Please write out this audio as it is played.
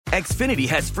Xfinity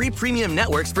has free premium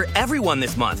networks for everyone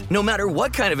this month, no matter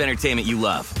what kind of entertainment you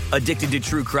love. Addicted to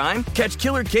true crime? Catch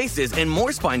killer cases and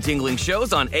more spine-tingling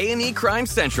shows on A&E Crime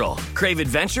Central. Crave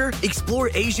adventure? Explore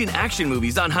Asian action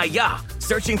movies on Hi-YAH.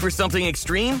 Searching for something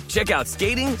extreme? Check out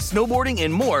skating, snowboarding,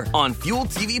 and more on Fuel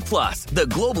TV Plus, the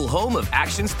global home of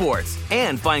action sports.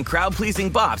 And find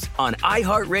crowd-pleasing bops on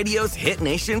iHeartRadio's Hit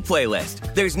Nation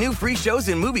playlist. There's new free shows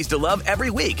and movies to love every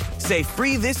week. Say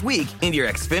free this week in your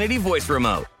Xfinity voice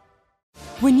remote.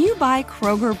 When you buy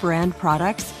Kroger brand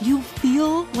products, you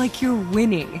feel like you're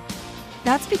winning.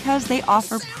 That's because they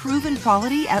offer proven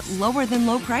quality at lower than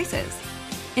low prices.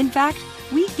 In fact,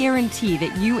 we guarantee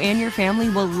that you and your family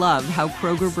will love how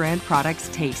Kroger brand products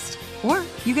taste, or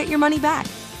you get your money back.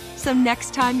 So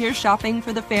next time you're shopping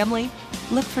for the family,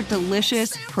 look for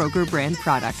delicious Kroger brand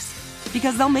products,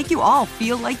 because they'll make you all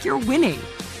feel like you're winning.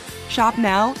 Shop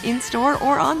now, in-store,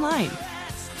 or online.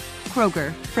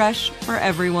 Kroger, fresh for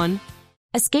everyone.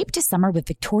 Escape to summer with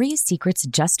Victoria's Secret's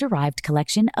just-arrived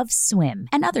collection of swim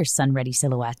and other sun-ready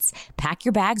silhouettes. Pack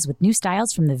your bags with new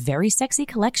styles from the Very Sexy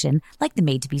collection, like the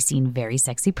made-to-be-seen Very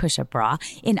Sexy push-up bra,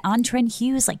 in on-trend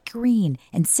hues like green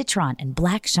and citron and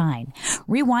black shine.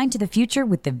 Rewind to the future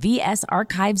with the VS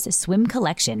Archives swim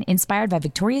collection, inspired by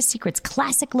Victoria's Secret's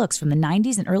classic looks from the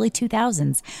 90s and early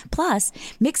 2000s. Plus,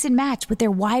 mix and match with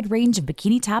their wide range of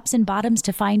bikini tops and bottoms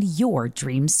to find your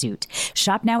dream suit.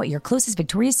 Shop now at your closest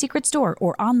Victoria's Secret store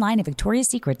or online at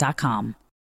victoriassecret.com.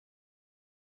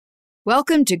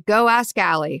 Welcome to Go Ask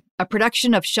Allie, a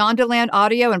production of Shondaland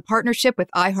Audio in partnership with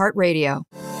iHeartRadio.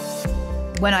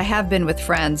 When I have been with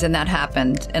friends and that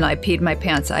happened and I peed my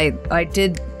pants, I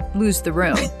did lose the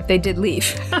room. They did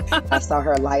leave. I saw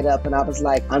her light up and I was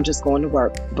like, I'm just going to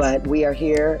work. But we are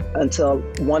here until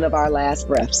one of our last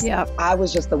breaths. Yeah. I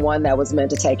was just the one that was meant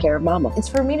to take care of mama. It's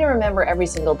for me to remember every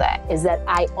single day is that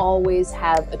I always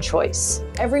have a choice.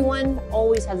 Everyone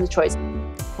always has a choice.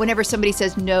 Whenever somebody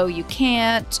says, no, you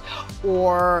can't,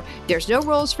 or there's no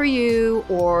rules for you,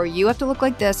 or you have to look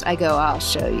like this, I go, I'll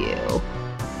show you.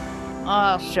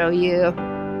 I'll show you.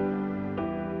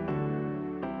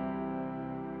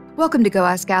 Welcome to Go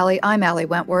Ask Allie. I'm Allie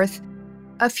Wentworth.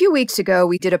 A few weeks ago,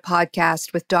 we did a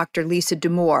podcast with Dr. Lisa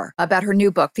D'Amour about her new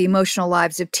book, The Emotional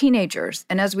Lives of Teenagers.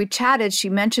 And as we chatted, she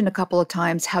mentioned a couple of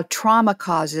times how trauma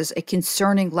causes a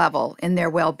concerning level in their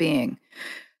well-being.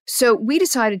 So we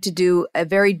decided to do a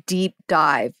very deep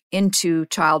dive into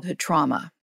childhood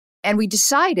trauma. And we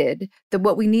decided that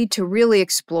what we need to really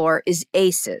explore is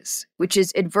ACEs, which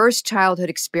is adverse childhood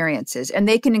experiences. And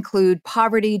they can include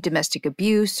poverty, domestic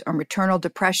abuse, or maternal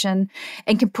depression,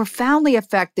 and can profoundly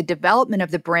affect the development of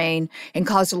the brain and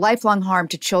cause lifelong harm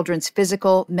to children's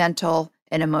physical, mental,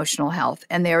 and emotional health.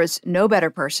 And there is no better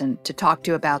person to talk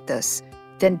to about this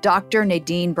than Dr.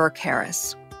 Nadine Burke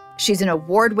Harris. She's an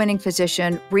award-winning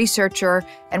physician, researcher,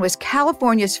 and was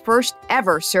California's first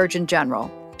ever Surgeon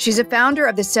General. She's a founder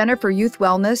of the Center for Youth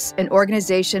Wellness, an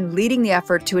organization leading the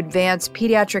effort to advance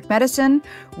pediatric medicine,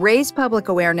 raise public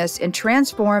awareness, and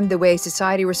transform the way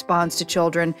society responds to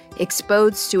children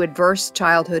exposed to adverse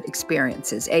childhood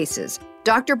experiences, ACEs.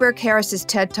 Dr. Burke Harris's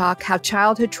TED Talk, How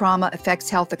Childhood Trauma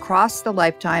Affects Health Across the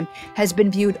Lifetime, has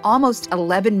been viewed almost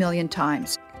 11 million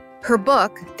times. Her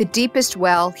book, The Deepest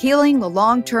Well, Healing the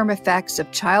Long-Term Effects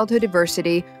of Childhood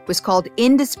Adversity, was called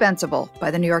indispensable by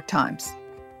the New York Times.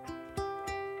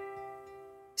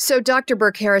 So, Dr.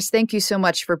 Burke Harris, thank you so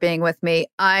much for being with me.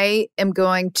 I am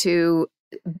going to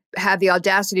have the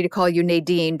audacity to call you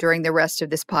Nadine during the rest of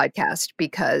this podcast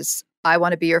because I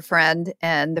want to be your friend.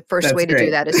 And the first way to do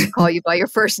that is to call you by your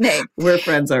first name. We're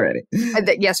friends already.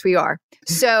 Yes, we are.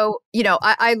 So,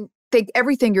 I think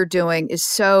everything you're doing is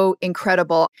so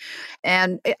incredible.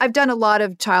 And I've done a lot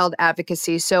of child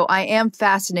advocacy, so I am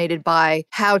fascinated by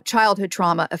how childhood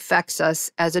trauma affects us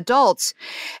as adults.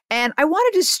 And I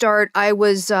wanted to start, I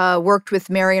was worked with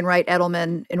Marian Wright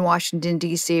Edelman in Washington,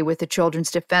 D.C. with the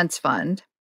Children's Defense Fund.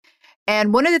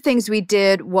 And one of the things we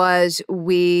did was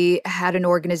we had an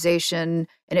organization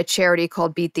and a charity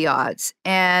called Beat the Odds.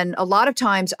 And a lot of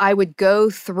times I would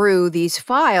go through these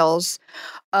files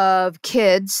of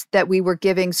kids that we were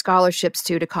giving scholarships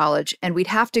to college. And we'd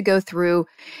have to go through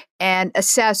and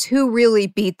assess who really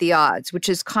beat the odds, which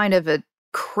is kind of a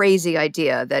crazy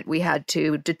idea that we had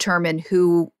to determine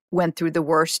who went through the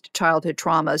worst childhood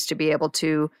traumas to be able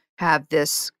to have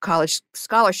this college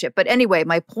scholarship. But anyway,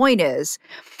 my point is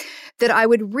that I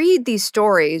would read these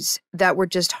stories that were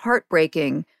just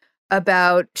heartbreaking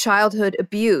about childhood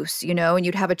abuse, and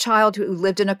you'd have a child who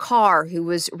lived in a car who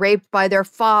was raped by their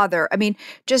father. I mean,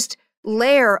 just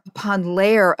layer upon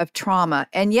layer of trauma.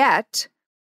 And yet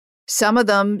some of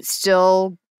them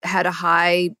still had a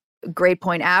high grade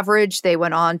point average. They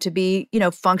went on to be,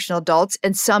 functional adults,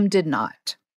 and some did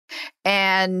not.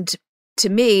 And to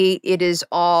me, it is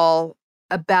all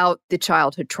about the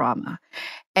childhood trauma.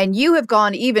 And you have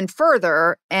gone even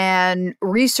further and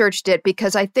researched it,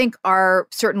 because I think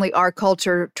certainly our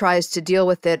culture tries to deal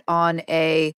with it on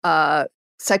a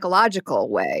psychological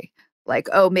way. Like,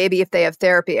 oh, maybe if they have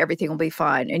therapy, everything will be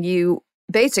fine. And you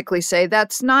basically say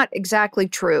that's not exactly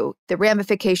true. The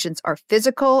ramifications are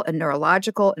physical and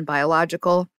neurological and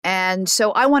biological. And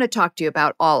so I want to talk to you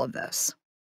about all of this.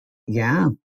 Yeah.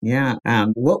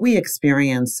 What we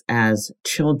experience as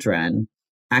children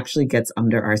actually gets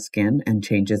under our skin and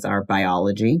changes our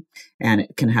biology, and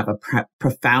it can have a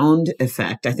profound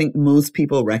effect. I think most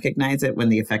people recognize it when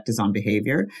the effect is on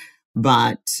behavior,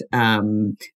 but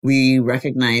we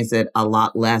recognize it a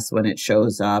lot less when it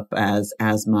shows up as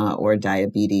asthma or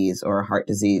diabetes or heart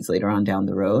disease later on down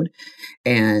the road.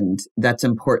 And that's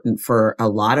important for a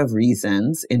lot of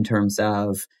reasons in terms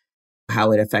of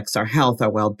how it affects our health, our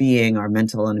well-being, our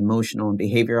mental and emotional and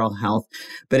behavioral health.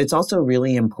 But it's also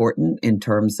really important in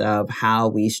terms of how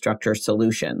we structure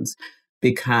solutions,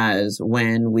 because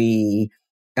when we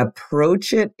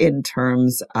approach it in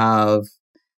terms of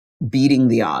beating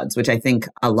the odds, which I think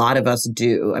a lot of us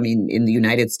do, I mean, in the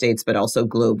United States, but also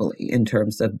globally in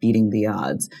terms of beating the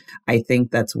odds, I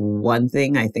think that's one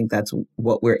thing. I think that's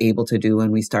what we're able to do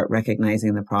when we start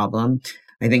recognizing the problem.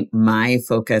 I think my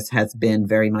focus has been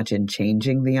very much in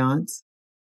changing the odds,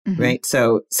 right?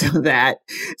 So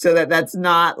that's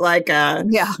not like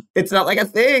it's not like a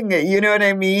thing, you know what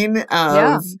I mean?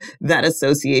 Of that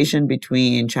association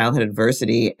between childhood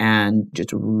adversity and just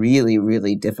really,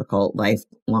 really difficult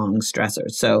lifelong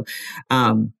stressors.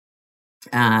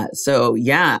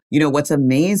 What's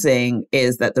amazing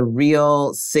is that the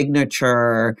real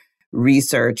signature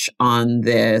research on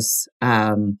this,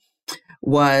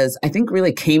 I think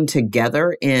really came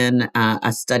together in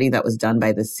a study that was done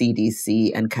by the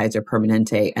CDC and Kaiser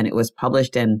Permanente, and it was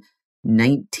published in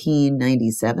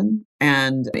 1997.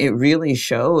 And it really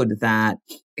showed that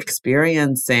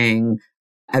experiencing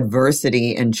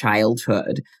adversity in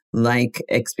childhood, like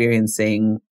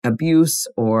experiencing abuse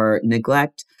or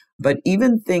neglect, but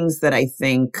even things that I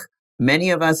think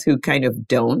many of us who kind of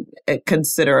don't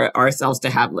consider ourselves to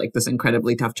have like this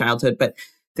incredibly tough childhood, but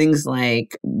things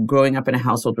like growing up in a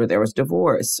household where there was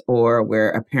divorce, or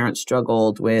where a parent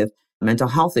struggled with mental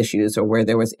health issues, or where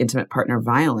there was intimate partner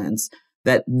violence,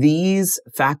 that these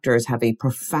factors have a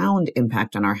profound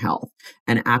impact on our health.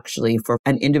 And actually, for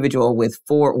an individual with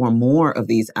 4 or more of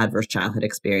these adverse childhood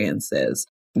experiences,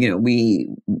 we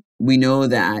know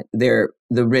that the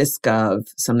risk of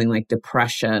something like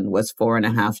depression was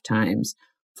 4.5 times.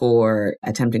 For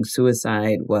attempting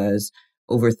suicide was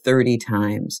over 30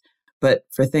 times. But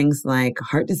for things like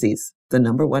heart disease, the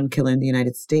number one killer in the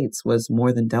United States was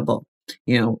more than double.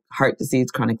 Heart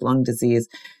disease, chronic lung disease,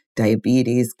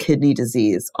 diabetes, kidney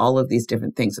disease, all of these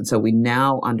different things. And so we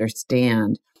now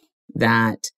understand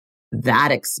that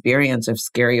experience of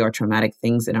scary or traumatic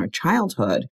things in our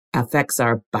childhood affects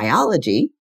our biology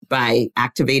by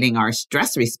activating our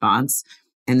stress response.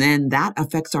 And then that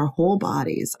affects our whole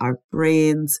bodies, our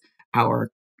brains,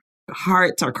 our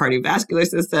hearts, our cardiovascular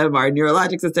system, our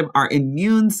neurologic system, our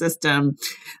immune system.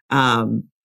 And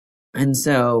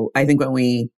so I think when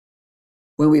we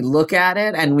look at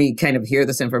it and we kind of hear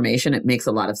this information, it makes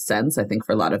a lot of sense. I think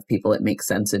for a lot of people, it makes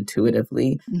sense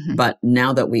intuitively. But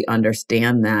now that we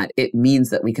understand that, it means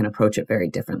that we can approach it very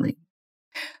differently.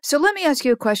 So let me ask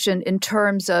you a question in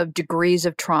terms of degrees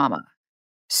of trauma.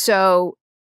 So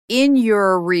in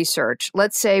your research,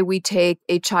 let's say we take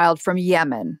a child from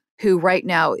Yemen who right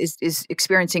now is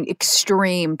experiencing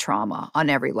extreme trauma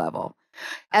on every level,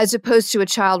 as opposed to a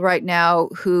child right now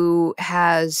who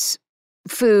has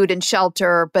food and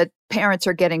shelter, but parents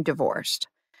are getting divorced.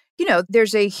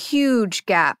 There's a huge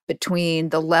gap between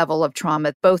the level of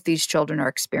trauma both these children are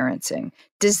experiencing.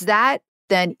 Does that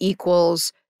then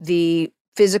equals the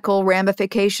physical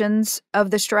ramifications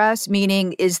of the stress?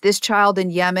 Meaning, is this child in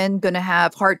Yemen going to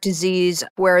have heart disease,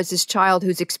 whereas this child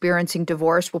who's experiencing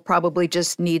divorce will probably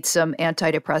just need some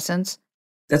antidepressants?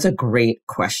 That's a great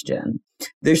question.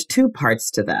 There's 2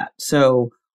 parts to that.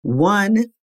 So one,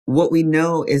 what we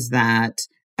know is that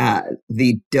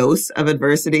the dose of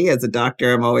adversity, as a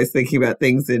doctor, I'm always thinking about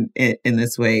things in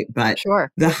this way, but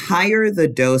the higher the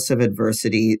dose of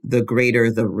adversity, the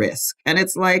greater the risk. And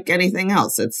it's like anything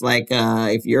else. It's like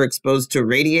if you're exposed to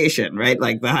radiation, right?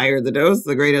 Like the higher the dose,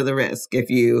 the greater the risk. If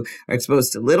you are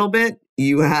exposed to a little bit,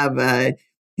 you have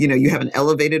you have an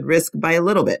elevated risk by a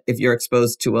little bit. If you're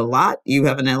exposed to a lot, you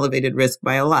have an elevated risk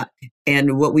by a lot.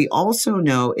 And what we also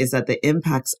know is that the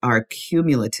impacts are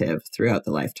cumulative throughout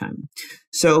the lifetime.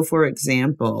 So, for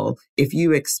example, if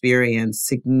you experience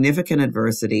significant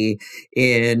adversity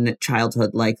in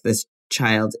childhood, like this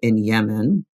child in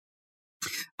Yemen,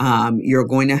 you're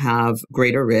going to have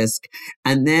greater risk.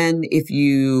 And then if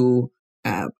you,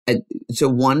 so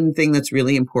one thing that's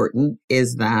really important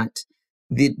is that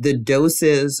the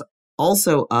doses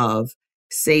also of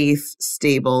safe,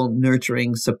 stable,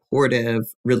 nurturing, supportive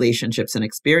relationships and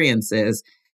experiences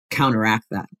counteract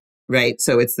that, right?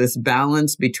 So it's this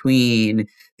balance between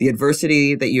the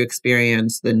adversity that you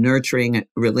experience, the nurturing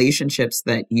relationships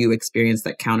that you experience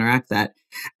that counteract that.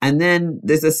 And then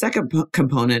there's a second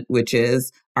component, which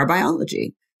is our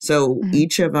biology. So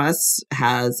each of us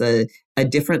has a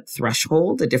different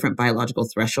threshold, a different biological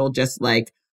threshold, just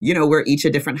like, we're each a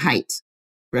different height.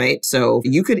 Right. So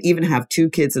you could even have two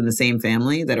kids in the same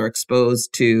family that are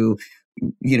exposed to,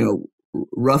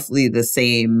 roughly the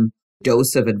same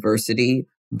dose of adversity,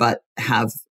 but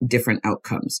have different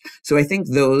outcomes. So I think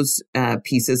those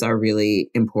pieces are really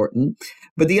important.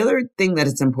 But the other thing that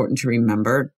it's important to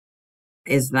remember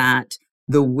is that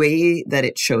the way that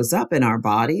it shows up in our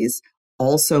bodies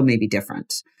also may be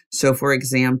different. So, for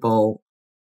example,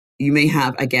 you may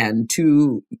have, again,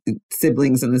 two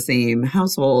siblings in the same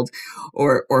household,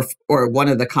 or one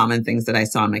of the common things that I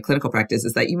saw in my clinical practice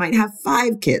is that you might have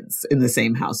 5 kids in the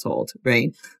same household,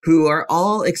 right? Who are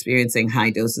all experiencing high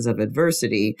doses of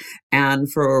adversity.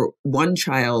 And for one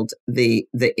child, the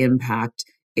impact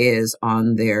is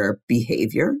on their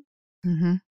behavior.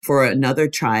 Mm-hmm. For another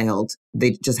child,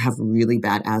 they just have really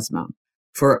bad asthma.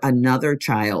 For another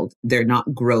child, they're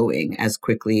not growing as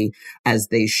quickly as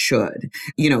they should.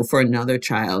 For another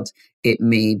child, it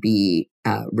may be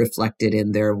reflected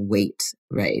in their weight,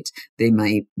 right? They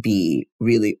might be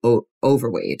really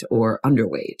overweight or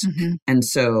underweight. Mm-hmm. And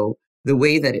so the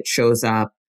way that it shows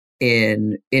up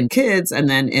in kids and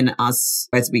then in us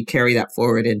as we carry that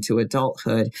forward into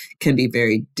adulthood can be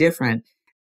very different.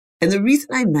 And the reason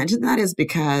I mention that is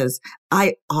because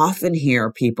I often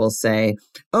hear people say,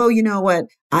 oh, you know what?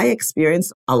 I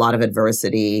experienced a lot of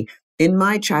adversity in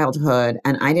my childhood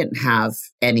and I didn't have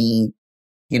any,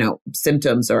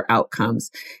 symptoms or outcomes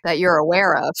that you're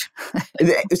aware of.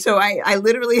 So I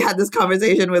literally had this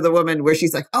conversation with a woman where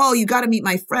she's like, oh, you got to meet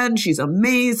my friend. She's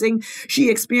amazing. She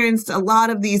experienced a lot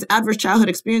of these adverse childhood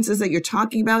experiences that you're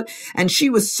talking about. And she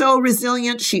was so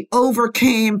resilient. She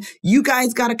overcame. You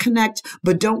guys got to connect,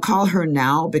 but don't call her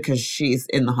now because she's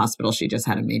in the hospital. She just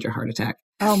had a major heart attack.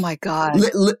 Oh my God.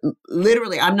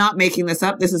 Literally, I'm not making this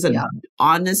up. This is an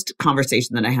honest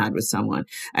conversation that I had with someone.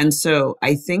 And so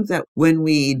I think that when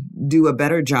we do a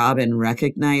better job in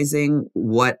recognizing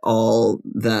what all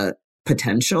the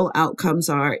potential outcomes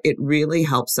are, it really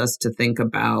helps us to think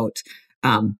about,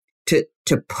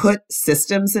 to put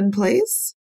systems in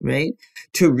place, right?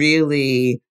 To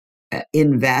really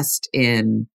invest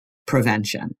in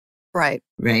prevention. Right.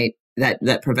 Right.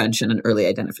 That prevention and early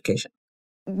identification.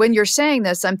 When you're saying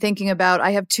this, I'm thinking about,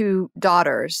 I have 2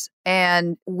 daughters,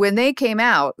 and when they came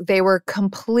out, they were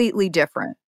completely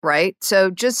different, right?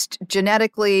 So just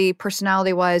genetically,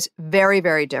 personality-wise, very,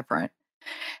 very different.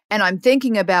 And I'm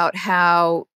thinking about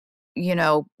how,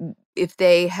 if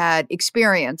they had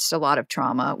experienced a lot of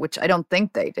trauma, which I don't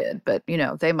think they did, but,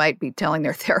 they might be telling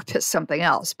their therapist something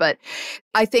else. But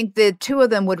I think the 2 of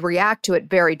them would react to it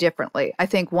very differently. I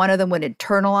think one of them would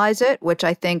internalize it, which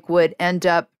I think would end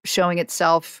up showing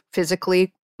itself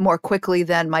physically more quickly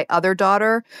than my other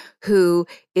daughter, who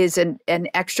is an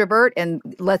extrovert and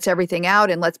lets everything out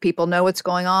and lets people know what's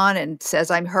going on and says,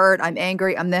 I'm hurt, I'm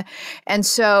angry, and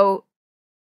so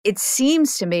it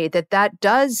seems to me that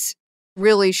does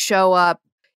really show up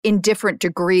in different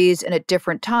degrees and at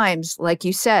different times, like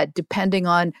you said, depending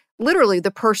on literally the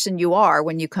person you are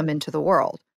when you come into the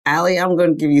world. Allie, I'm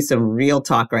going to give you some real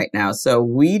talk right now. So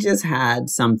we just had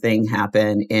something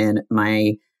happen in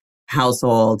my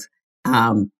household.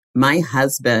 My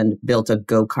husband built a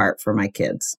go-kart for my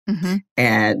kids, mm-hmm.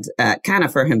 and kind of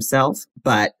for himself,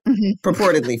 but mm-hmm.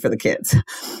 purportedly for the kids.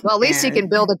 Well, at least he can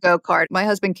build a go-kart. My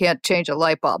husband can't change a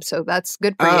light bulb, so that's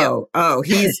good for you.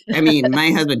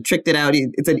 My husband tricked it out.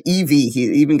 It's an EV.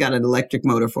 He even got an electric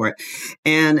motor for it.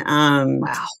 And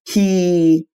wow.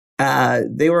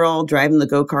 They were all driving the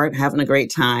go-kart, having a great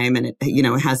time. And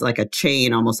it has like a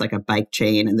chain, almost like a bike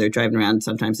chain. And they're driving around.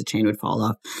 Sometimes the chain would fall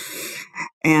off.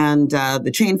 And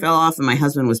the chain fell off and my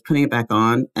husband was putting it back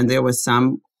on. And there was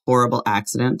some horrible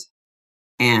accident.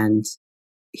 And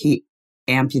he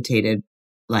amputated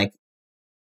like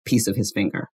a piece of his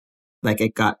finger. Like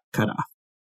it got cut off.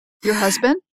 Your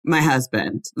husband? My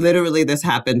husband. Literally, this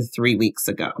happened 3 weeks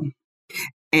ago.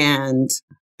 And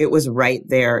it was right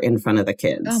there in front of the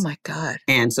kids. Oh my God.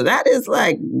 And so that is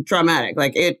like traumatic.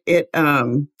 Like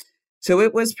so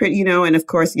it was pretty, and of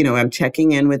course, I'm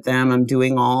checking in with them. I'm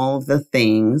doing all the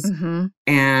things. Mm-hmm.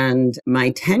 And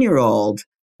my 10-year-old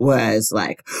was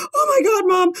like, oh my God,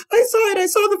 Mom, I saw it. I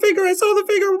saw the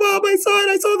figure. Mom, I saw it.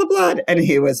 I saw the blood. And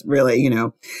he was really,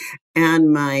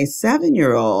 and my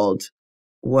 7-year-old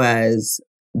was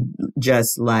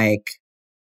just like,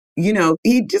 he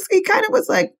kind of was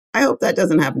like, I hope that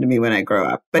doesn't happen to me when I grow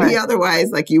up. But he otherwise,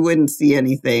 like, you wouldn't see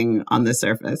anything on the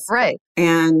surface. Right.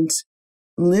 And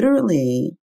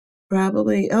literally,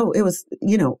 probably, it was,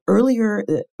 earlier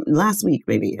last week,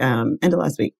 maybe, end of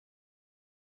last week,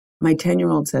 my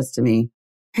 10-year-old says to me,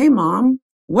 hey, Mom,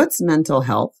 what's mental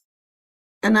health?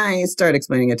 And I started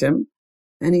explaining it to him.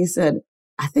 And he said,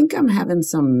 I think I'm having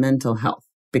some mental health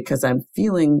because I'm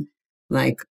feeling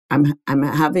like I'm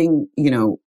having,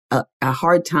 a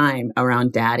hard time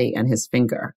around Daddy and his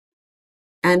finger.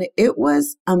 And it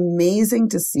was amazing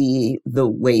to see the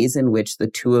ways in which the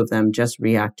two of them just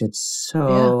reacted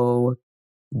so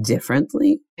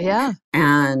differently. Yeah.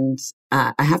 And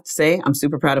I have to say, I'm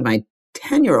super proud of my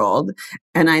 10-year-old.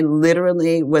 And I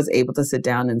literally was able to sit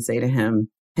down and say to him,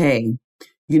 hey,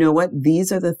 you know what?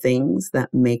 These are the things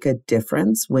that make a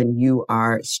difference when you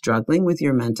are struggling with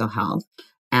your mental health.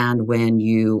 And when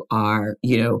you are,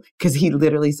 because he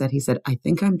literally said, I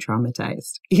think I'm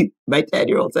traumatized. My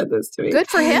 10-year-old said this to me. Good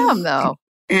for him, though.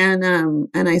 And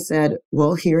I said,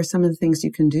 well, here are some of the things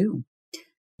you can do.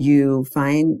 You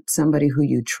find somebody who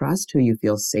you trust, who you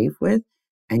feel safe with,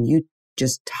 and you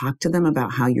just talk to them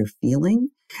about how you're feeling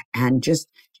and just,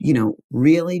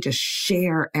 really just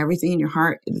share everything in your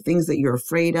heart, the things that you're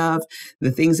afraid of,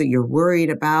 the things that you're worried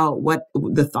about, what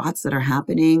the thoughts that are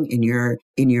happening in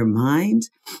your mind.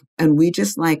 And we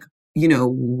just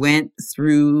went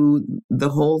through the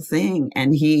whole thing.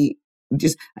 And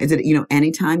I said,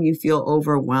 anytime you feel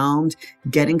overwhelmed,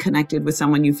 getting connected with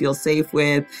someone you feel safe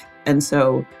with. And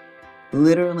so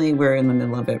literally we're in the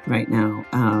middle of it right now,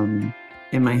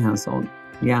 in my household.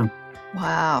 Yeah.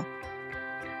 Wow.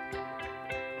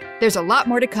 There's a lot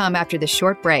more to come after this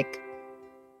short break.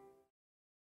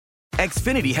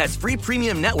 Xfinity has free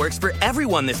premium networks for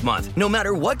everyone this month, no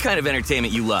matter what kind of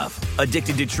entertainment you love.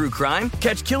 Addicted to true crime?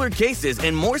 Catch killer cases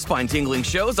and more spine-tingling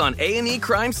shows on A&E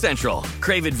Crime Central.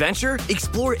 Crave adventure?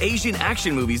 Explore Asian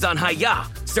action movies on Hi-Ya.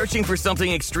 Searching for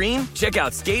something extreme? Check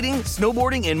out skating,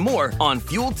 snowboarding, and more on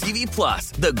Fuel TV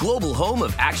Plus, the global home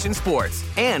of action sports.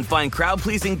 And find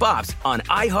crowd-pleasing bops on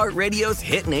iHeartRadio's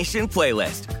Hit Nation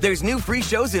playlist. There's new free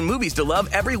shows and movies to love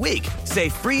every week. Say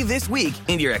free this week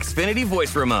in your Xfinity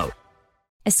voice remote.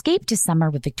 Escape to summer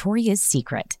with Victoria's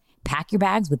Secret. Pack your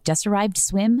bags with just-arrived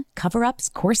swim, cover-ups,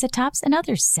 corset tops, and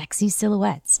other sexy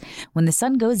silhouettes. When the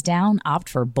sun goes down, opt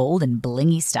for bold and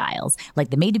blingy styles, like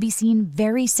the made-to-be-seen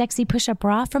Very Sexy Push-Up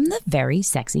Bra from the Very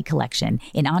Sexy Collection,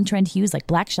 in on-trend hues like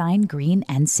black shine, green,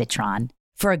 and citron.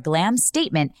 For a glam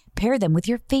statement, pair them with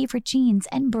your favorite jeans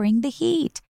and bring the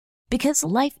heat. Because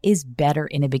life is better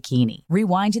in a bikini.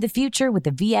 Rewind to the future with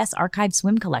the VS Archive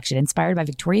Swim Collection inspired by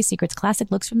Victoria's Secret's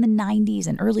classic looks from the 90s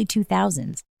and early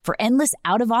 2000s. For endless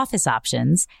out-of-office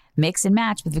options, mix and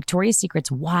match with Victoria's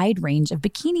Secret's wide range of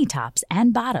bikini tops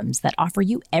and bottoms that offer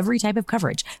you every type of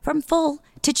coverage, from full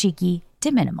to cheeky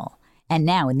to minimal. And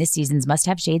now in this season's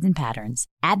must-have shades and patterns,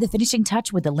 add the finishing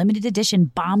touch with the limited edition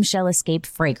Bombshell Escape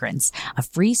fragrance, a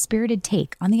free-spirited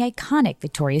take on the iconic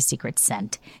Victoria's Secret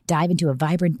scent. Dive into a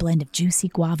vibrant blend of juicy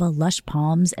guava, lush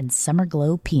palms, and summer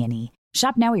glow peony.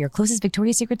 Shop now at your closest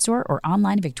Victoria's Secret store or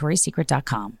online at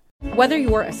victoriassecret.com. Whether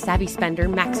you're a savvy spender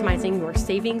maximizing your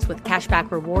savings with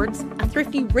cashback rewards, a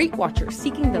thrifty rate watcher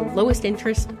seeking the lowest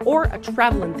interest, or a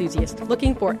travel enthusiast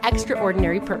looking for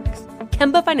extraordinary perks,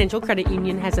 Kemba Financial Credit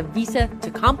Union has a visa to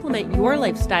complement your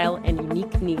lifestyle and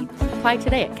unique needs. Apply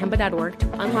today at Kemba.org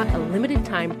to unlock a limited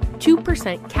time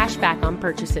 2% cash back on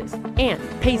purchases and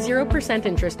pay 0%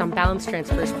 interest on balance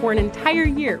transfers for an entire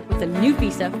year with a new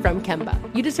visa from Kemba.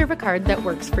 You deserve a card that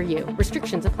works for you.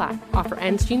 Restrictions apply. Offer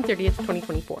ends June 30th,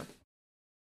 2024.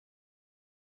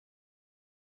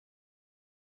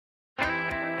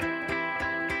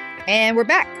 And we're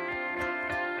back.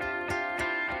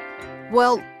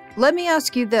 Well, let me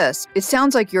ask you this. It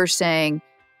sounds like you're saying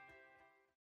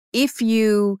if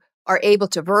you are able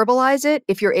to verbalize it,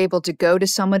 if you're able to go to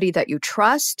somebody that you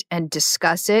trust and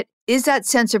discuss it, is that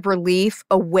sense of relief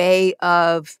a way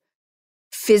of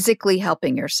physically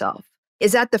helping yourself?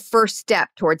 Is that the first step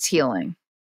towards healing?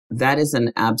 That is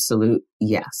an absolute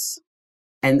yes.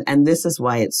 And this is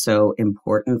why it's so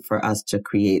important for us to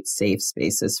create safe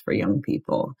spaces for young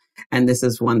people. And this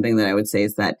is one thing that I would say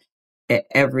is that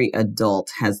every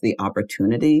adult has the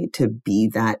opportunity to be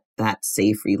that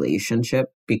safe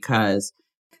relationship, because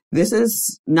this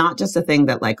is not just a thing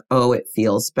that like, oh, it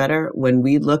feels better. When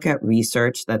we look at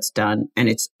research that's done, and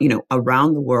it's,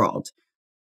 around the world,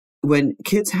 when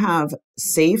kids have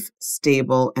safe,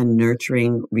 stable, and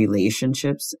nurturing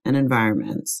relationships and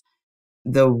environments,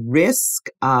 the risk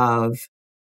of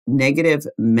negative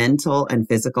mental and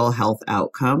physical health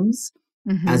outcomes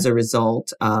as a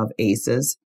result of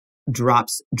ACEs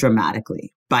drops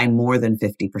dramatically by more than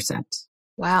 50%.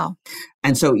 Wow.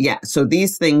 And so, so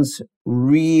these things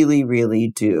really, really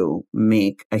do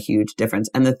make a huge difference.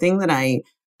 And the thing that I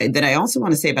also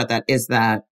want to say about that is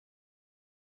that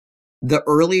the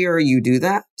earlier you do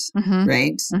that,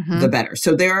 right, the better.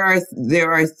 So there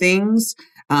are things,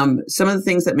 some of the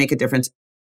things that make a difference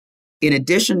in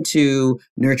addition to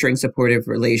nurturing supportive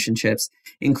relationships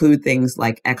include things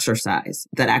like exercise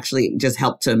that actually just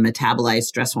help to metabolize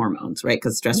stress hormones, right?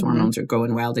 Because stress hormones are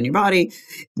going wild in your body.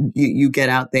 You get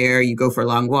out there, you go for a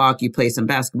long walk, you play some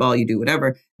basketball, you do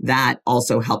whatever. That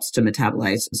also helps to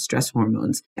metabolize stress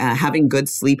hormones. Having good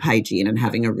sleep hygiene and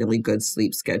having a really good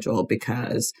sleep schedule,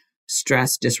 because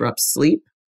stress disrupts sleep,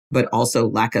 but also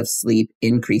lack of sleep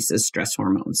increases stress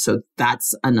hormones. So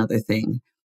that's another thing.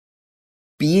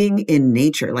 Being in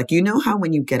nature, like, how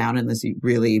when you get out in this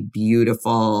really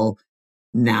beautiful,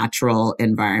 natural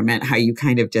environment, how you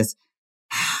kind of just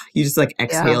like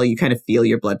exhale, you kind of feel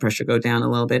your blood pressure go down a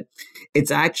little bit.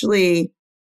 It's actually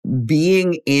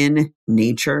being in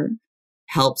nature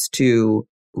helps to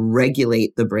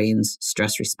regulate the brain's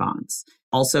stress response.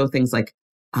 Also, things like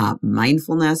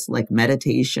mindfulness, like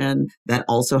meditation, that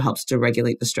also helps to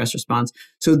regulate the stress response.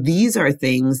 So these are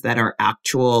things that are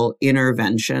actual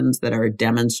interventions that are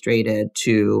demonstrated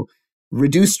to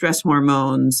reduce stress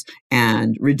hormones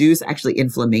and reduce actually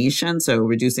inflammation. So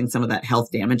reducing some of that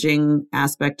health damaging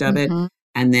aspect of it.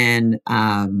 And then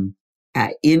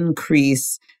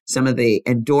increase some of the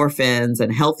endorphins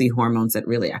and healthy hormones that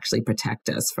really actually protect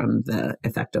us from the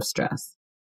effect of stress.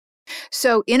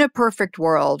 So in a perfect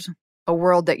world, a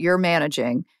world that you're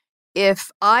managing,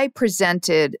 if I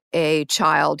presented a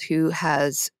child who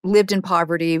has lived in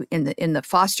poverty in the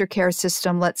foster care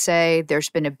system, let's say there's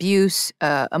been abuse,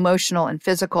 emotional and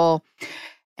physical,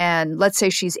 and let's say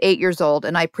she's 8 years old,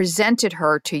 and I presented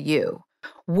her to you,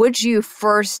 would you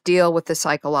first deal with the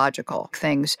psychological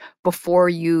things before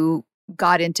you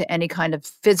got into any kind of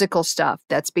physical stuff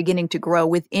that's beginning to grow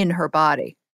within her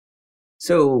body?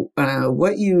 So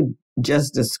what you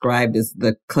just described is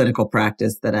the clinical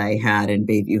practice that I had in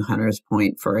Bayview Hunters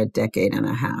Point for a decade and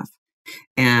a half.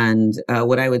 And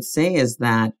what I would say is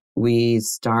that we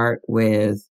start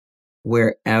with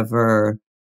wherever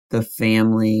the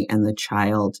family and the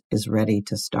child is ready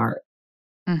to start.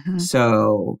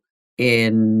 So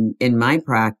in my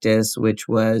practice, which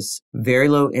was very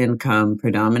low income,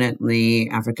 predominantly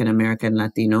African American,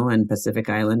 Latino, and Pacific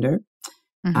Islander,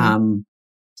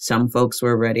 some folks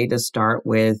were ready to start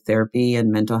with therapy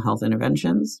and mental health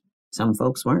interventions. Some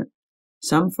folks weren't.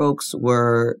 Some folks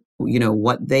were,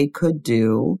 what they could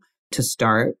do to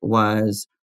start was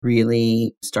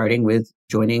really starting with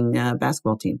joining a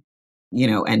basketball team,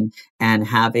 and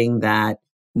having that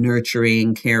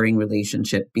nurturing, caring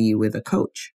relationship be with a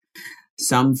coach.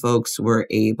 Some folks were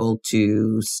able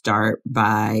to start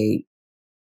by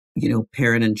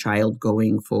parent and child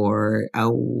going for a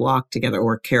walk together,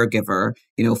 or caregiver,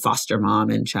 foster mom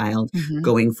and child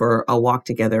going for a walk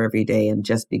together every day and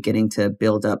just beginning to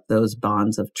build up those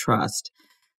bonds of trust.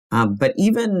 But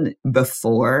even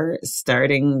before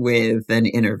starting with an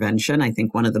intervention, I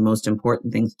think one of the most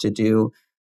important things to do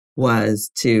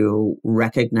was to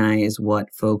recognize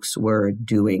what folks were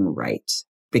doing right.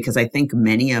 Because I think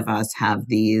many of us have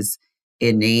these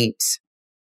innate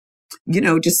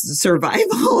just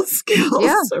survival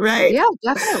skills, right? Yeah,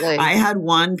 definitely. I had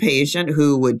one patient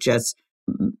who would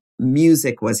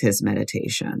music was his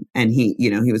meditation. And he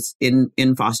was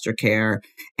in foster care,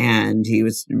 and he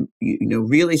was,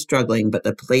 really struggling, but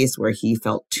the place where he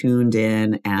felt tuned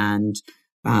in and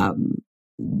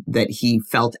that he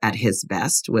felt at his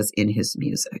best was in his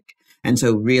music. And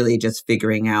so really just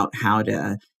figuring out how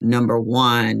to, number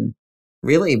one,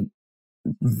 really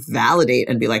validate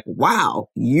and be like, wow,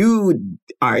 you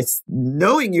are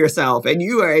knowing yourself and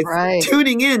you are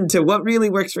tuning in to what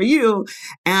really works for you.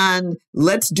 And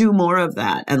let's do more of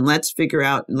that. And let's figure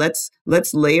out, let's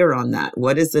layer on that.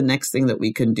 What is the next thing that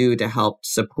we can do to help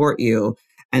support you?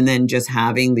 And then just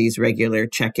having these regular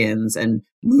check-ins and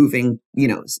moving,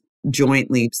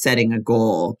 jointly setting a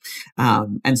goal.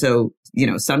 And so,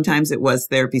 sometimes it was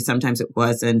therapy, sometimes it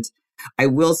wasn't. I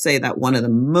will say that one of the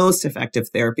most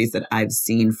effective therapies that I've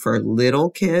seen for little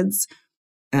kids,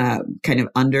 kind of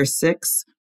under 6,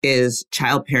 is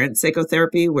child-parent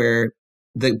psychotherapy, where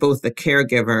both the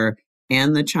caregiver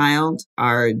and the child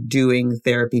are doing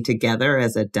therapy together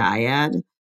as a dyad.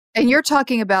 And you're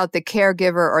talking about the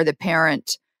caregiver or the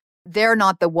parent. They're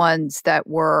not the ones that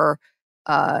were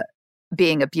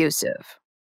being abusive,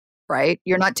 right?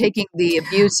 You're not taking the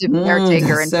abusive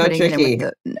caretaker and so putting tricky. it in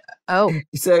with the...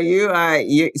 So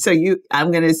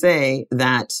I'm going to say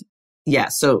that,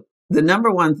 so the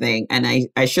number one thing, and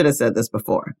I should have said this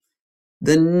before,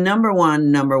 the number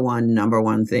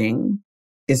one thing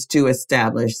is to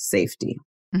establish safety.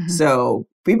 Mm-hmm. So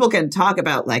people can talk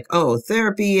about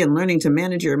therapy and learning to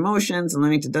manage your emotions and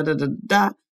learning to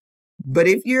da-da-da-da. But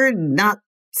if you're not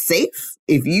safe,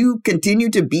 if you continue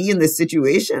to be in this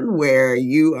situation where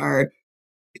you are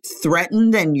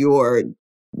threatened and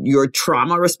your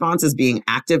trauma response is being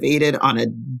activated on a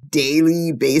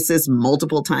daily basis,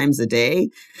 multiple times a day,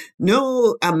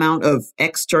 no amount of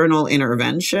external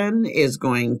intervention is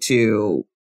going to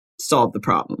solve the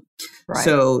problem. Right.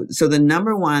 So the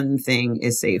number one thing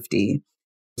is safety.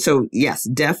 So yes,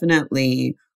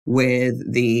 definitely with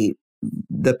the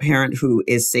parent who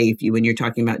is safe, when you're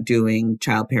talking about doing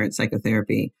child-parent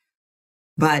psychotherapy.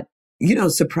 But,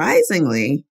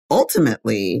 surprisingly,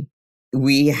 ultimately,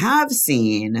 we have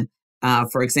seen,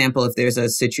 for example, if there's a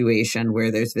situation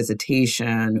where there's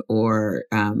visitation or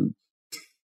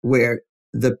where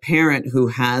the parent who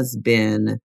has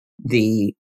been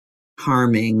the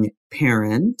harming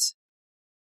parent,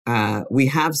 we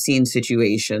have seen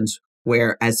situations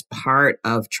where, as part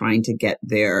of trying to get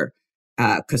their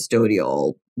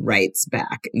custodial rights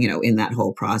back, in that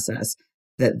whole process,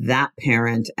 that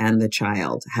parent and the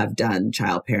child have done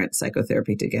child-parent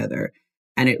psychotherapy together.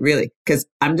 And it really, because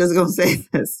I'm just going to say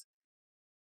this,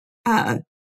 I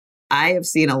have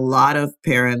seen a lot of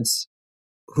parents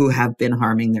who have been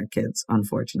harming their kids,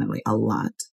 unfortunately, a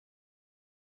lot.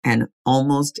 And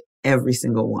almost every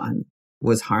single one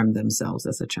was harmed themselves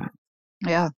as a child.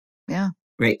 Yeah. Yeah.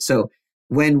 Right. So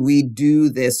when we do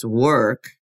this work,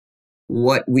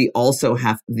 what we also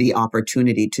have the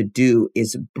opportunity to do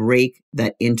is break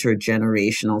that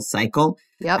intergenerational cycle.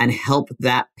 Yep. And help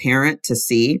that parent to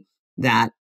see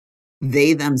that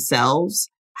they themselves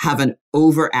have an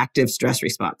overactive stress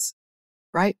response.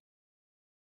 Right.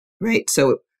 Right.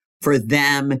 So for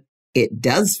them, it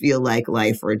does feel like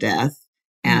life or death.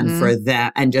 And for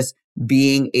that, and just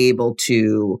being able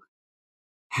to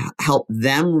help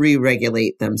them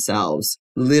re-regulate themselves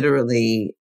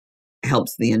literally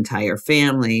helps the entire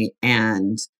family.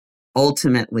 And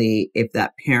ultimately, if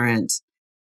that parent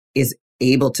is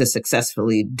able to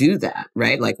successfully do that,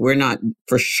 right? We're not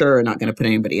for sure not going to put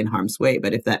anybody in harm's way,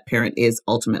 but if that parent is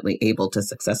ultimately able to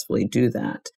successfully do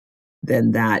that,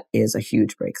 then that is a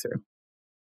huge breakthrough.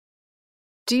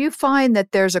 Do you find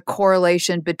that there's a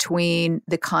correlation between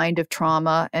the kind of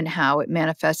trauma and how it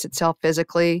manifests itself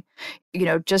physically?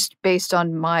 Just based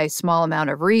on my small amount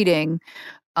of reading,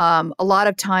 a lot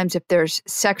of times if there's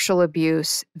sexual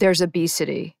abuse, there's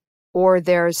obesity or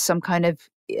there's some kind of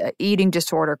eating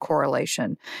disorder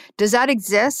correlation. Does that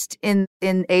exist in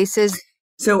ACEs?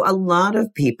 So a lot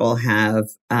of people have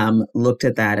looked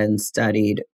at that and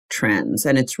studied trends.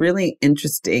 And it's really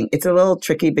interesting. It's a little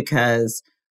tricky because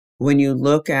when you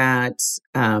look at,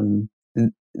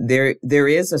 there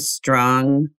is a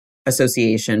strong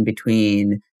association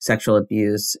between sexual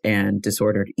abuse and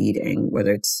disordered eating,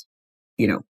 whether it's,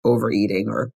 overeating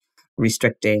or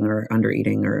restricting or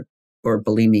undereating or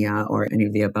bulimia or any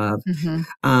of the above.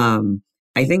 Mm-hmm.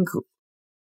 I think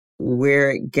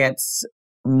where it gets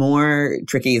more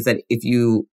tricky is that if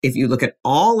you look at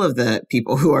all of the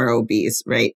people who are obese,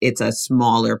 right, it's a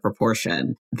smaller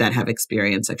proportion that have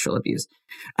experienced sexual abuse.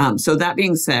 So that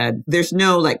being said, there's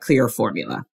no clear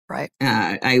formula. Right.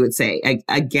 I would say,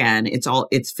 again,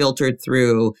 it's filtered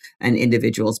through an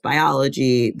individual's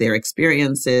biology, their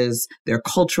experiences, their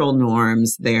cultural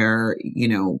norms, their,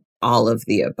 all of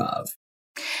the above.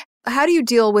 How do you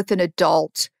deal with an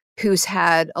adult who's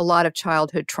had a lot of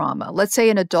childhood trauma? Let's say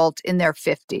an adult in their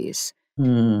 50s.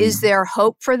 Is there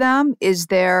hope for them?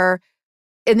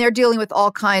 And they're dealing with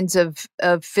all kinds of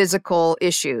physical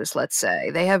issues, let's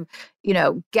say. They have,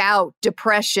 gout,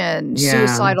 depression,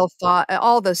 suicidal thought,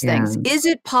 all those things. Is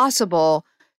it possible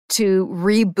to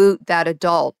reboot that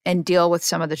adult and deal with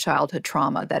some of the childhood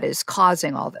trauma that is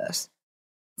causing all this?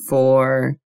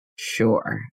 For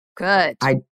sure. Good.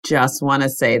 I just want to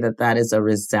say that is a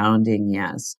resounding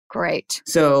yes. Great.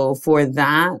 So for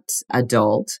that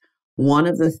adult, one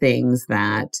of the things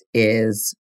that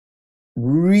is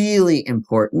really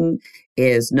important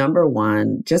is, number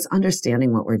one, just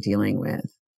understanding what we're dealing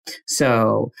with.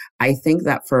 So I think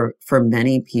that for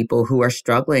many people who are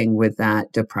struggling with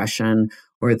that depression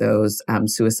or those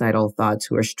suicidal thoughts,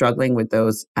 who are struggling with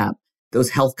those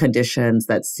health conditions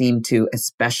that seem to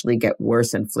especially get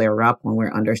worse and flare up when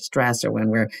we're under stress or when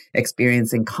we're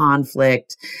experiencing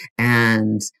conflict.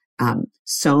 And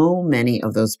so many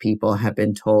of those people have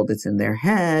been told it's in their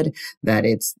head, that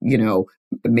it's,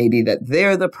 maybe that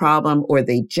they're the problem, or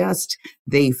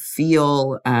they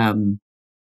feel,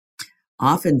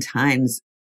 oftentimes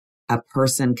a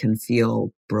person can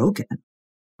feel broken.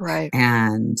 Right.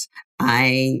 And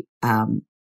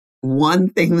one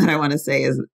thing that I want to say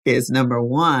is number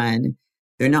one,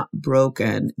 they're not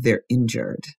broken, they're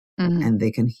injured, and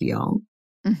they can heal.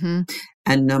 Mm-hmm.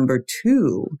 And number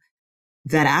two,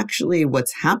 that actually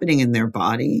what's happening in their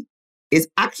body is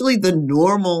actually the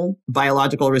normal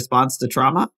biological response to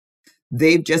trauma.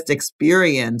 They've just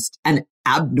experienced an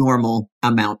abnormal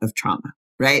amount of trauma,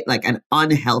 right? Like an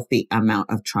unhealthy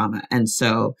amount of trauma. And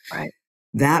so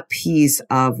that piece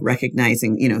of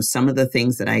recognizing, some of the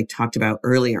things that I talked about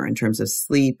earlier in terms of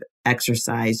sleep,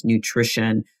 exercise,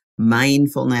 nutrition,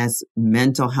 mindfulness,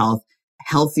 mental health,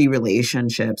 healthy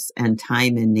relationships, and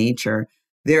time in nature,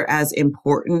 they're as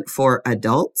important for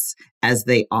adults as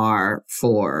they are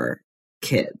for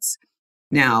kids.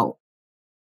 Now,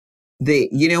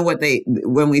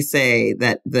 when we say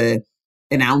that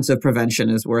an ounce of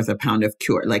prevention is worth a pound of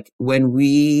cure, like when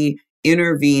we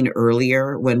intervene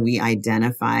earlier, when we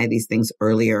identify these things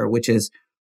earlier, which is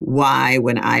why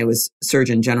when I was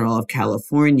Surgeon General of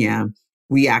California,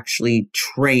 we actually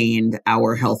trained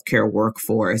our healthcare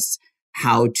workforce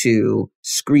how to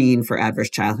screen for adverse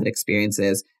childhood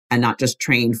experiences, and not just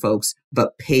train folks,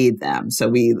 but paid them. So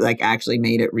we actually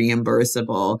made it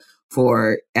reimbursable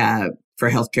for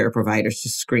healthcare providers to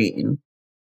screen.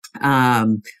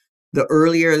 The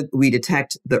earlier we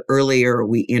detect, the earlier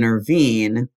we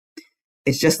intervene.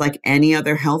 It's just like any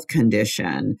other health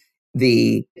condition.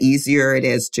 The easier it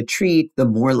is to treat, the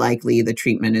more likely the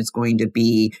treatment is going to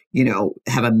be,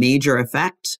 have a major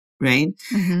effect, right?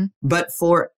 Mm-hmm. But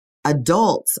for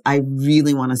adults, I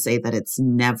really want to say that it's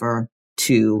never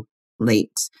too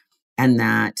late, and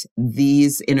that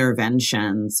these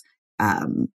interventions,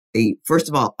 first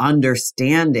of all,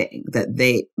 understanding that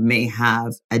they may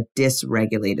have a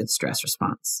dysregulated stress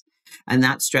response, and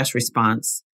that stress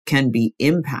response can be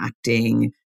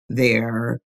impacting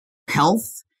their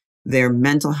health, their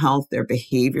mental health, their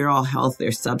behavioral health,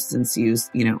 their substance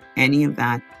use, any of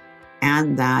that,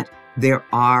 and that there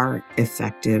are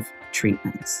effective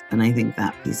treatments. And I think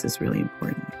that piece is really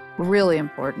important. Really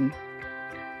important.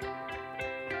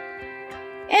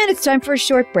 And it's time for a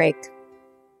short break.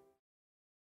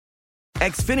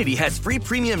 Xfinity has free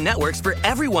premium networks for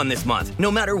everyone this month,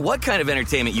 no matter what kind of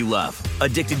entertainment you love.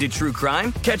 Addicted to true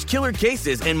crime? Catch killer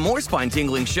cases and more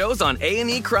spine-tingling shows on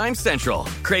A&E Crime Central.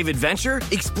 Crave adventure?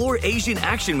 Explore Asian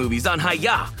action movies on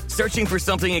Hi-Ya. Searching for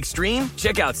something extreme?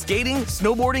 Check out skating,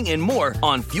 snowboarding, and more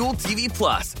on Fuel TV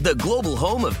Plus, the global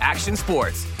home of action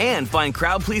sports. And find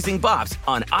crowd-pleasing bops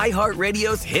on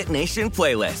iHeartRadio's Hit Nation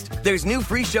playlist. There's new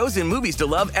free shows and movies to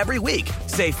love every week.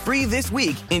 Say free this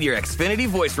week in your Xfinity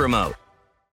voice remote.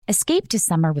 Escape to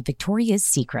summer with Victoria's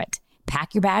Secret.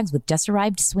 Pack your bags with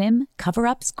just-arrived swim,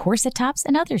 cover-ups, corset tops,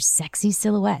 and other sexy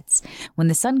silhouettes. When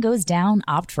the sun goes down,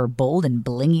 opt for bold and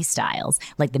blingy styles,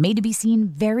 like the made-to-be-seen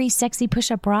Very Sexy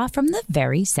Push-Up Bra from the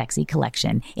Very Sexy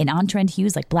collection, in on-trend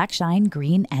hues like black shine,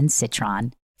 green, and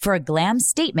citron. For a glam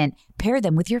statement, pair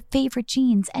them with your favorite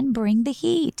jeans and bring the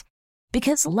heat.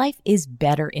 Because life is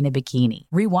better in a bikini.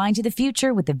 Rewind to the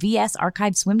future with the VS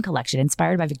Archive Swim Collection,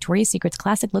 inspired by Victoria's Secret's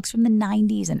classic looks from the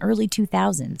 90s and early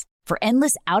 2000s. For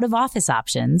endless out-of-office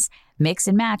options, mix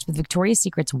and match with Victoria's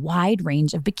Secret's wide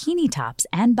range of bikini tops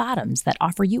and bottoms that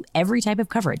offer you every type of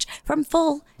coverage, from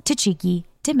full to cheeky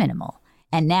to minimal.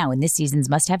 And now in this season's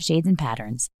must-have shades and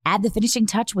patterns, add the finishing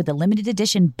touch with the limited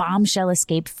edition Bombshell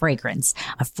Escape fragrance,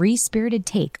 a free-spirited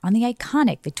take on the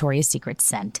iconic Victoria's Secret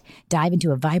scent. Dive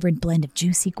into a vibrant blend of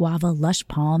juicy guava, lush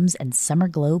palms, and summer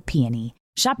glow peony.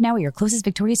 Shop now at your closest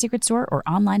Victoria's Secret store or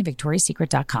online at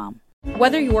victoriassecret.com.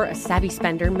 Whether you're a savvy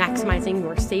spender maximizing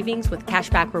your savings with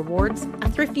cashback rewards,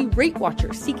 a thrifty rate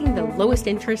watcher seeking the lowest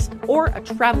interest, or a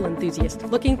travel enthusiast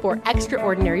looking for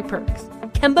extraordinary perks,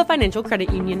 Kemba Financial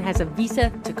Credit Union has a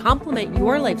visa to complement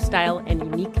your lifestyle and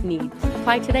unique needs.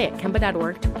 Apply today at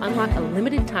Kemba.org to unlock a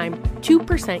limited time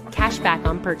 2% cash back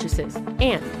on purchases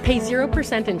and pay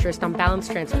 0% interest on balance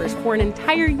transfers for an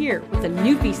entire year with a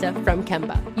new visa from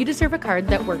Kemba. You deserve a card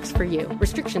that works for you.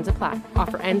 Restrictions apply.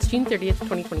 Offer ends June 30th,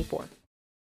 2024.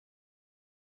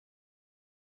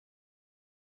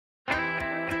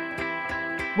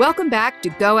 Welcome back to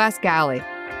Go Ask Allie.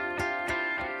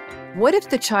 What if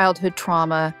the childhood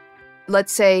trauma,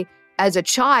 let's say as a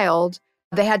child,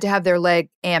 they had to have their leg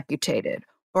amputated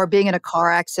or being in a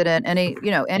car accident, any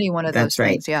one of those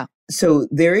things. Yeah. So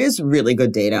there is really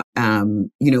good data.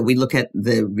 We look at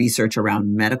the research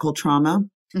around medical trauma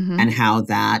and how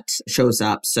that shows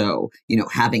up. So,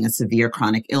 having a severe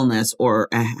chronic illness or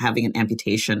having an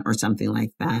amputation or something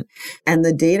like that. And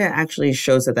the data actually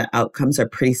shows that the outcomes are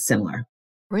pretty similar.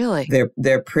 Really?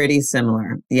 They're pretty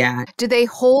similar. Yeah. Do they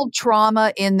hold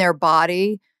trauma in their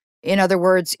body? In other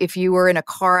words, if you were in a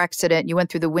car accident, you went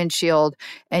through the windshield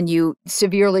and you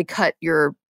severely cut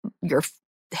your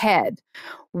head,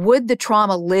 would the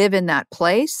trauma live in that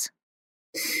place?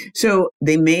 So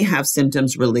they may have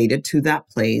symptoms related to that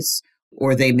place,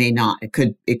 or they may not.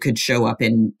 It could show up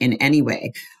in any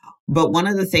way. But one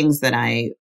of the things that I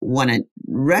want to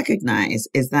recognize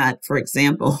is that, for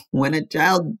example, when a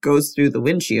child goes through the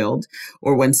windshield,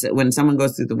 or when someone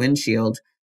goes through the windshield,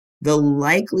 the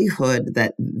likelihood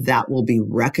that will be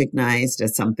recognized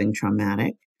as something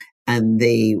traumatic and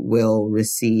they will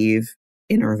receive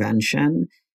intervention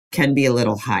can be a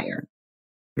little higher,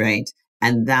 right?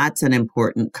 And that's an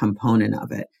important component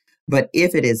of it. But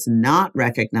if it is not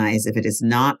recognized, if it is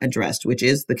not addressed, which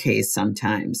is the case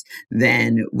sometimes,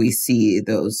 then we see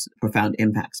those profound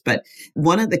impacts. But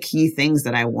one of the key things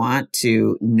that I want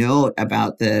to note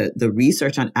about the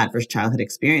research on adverse childhood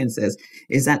experiences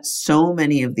is that so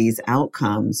many of these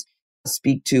outcomes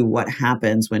speak to what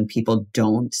happens when people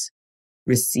don't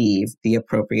receive the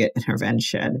appropriate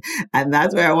intervention. And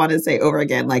that's where I want to say over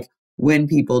again, like, when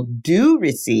people do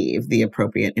receive the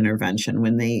appropriate intervention,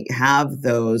 when they have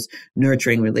those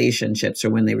nurturing relationships,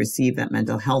 or when they receive that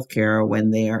mental health care, or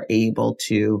when they are able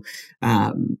to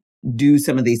do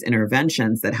some of these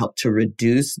interventions that help to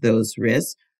reduce those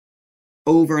risks,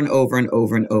 over and over and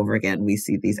over and over again, we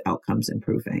see these outcomes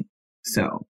improving.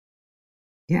 So,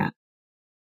 yeah.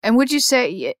 And would you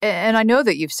say, and I know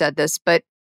that you've said this, but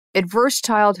adverse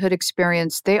childhood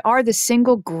experience, they are the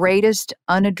single greatest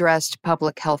unaddressed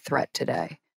public health threat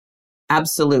today.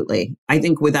 Absolutely. I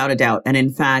think without a doubt. And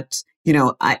in fact,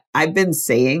 I've been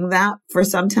saying that for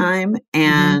some time.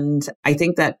 And I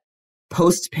think that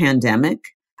post-pandemic,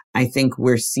 I think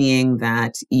we're seeing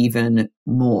that even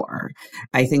more.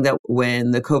 I think that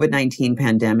when the COVID-19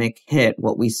 pandemic hit,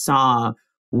 what we saw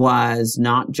was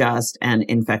not just an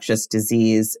infectious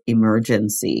disease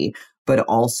emergency, but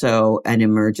also an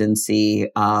emergency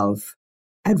of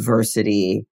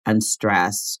adversity and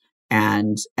stress.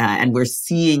 And we're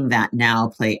seeing that now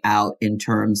play out in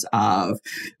terms of,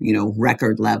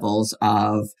 record levels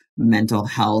of mental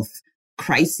health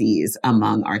crises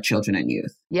among our children and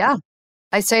youth. Yeah.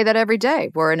 I say that every day.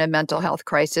 We're in a mental health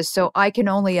crisis. So I can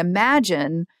only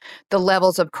imagine the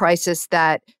levels of crisis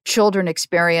that children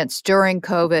experienced during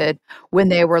COVID when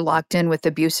they were locked in with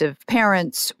abusive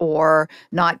parents or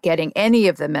not getting any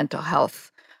of the mental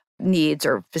health needs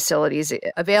or facilities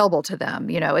available to them.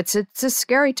 It's a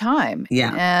scary time.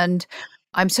 Yeah. And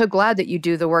I'm so glad that you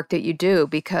do the work that you do,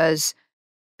 because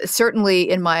certainly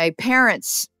in my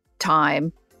parents'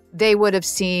 time, they would have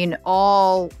seen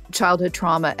all childhood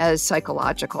trauma as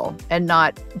psychological and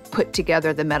not put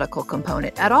together the medical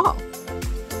component at all.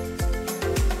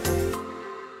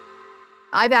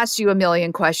 I've asked you a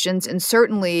million questions, and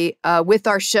certainly with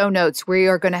our show notes, we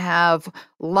are going to have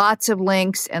lots of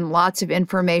links and lots of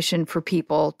information for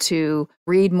people to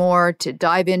read more, to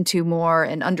dive into more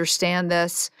and understand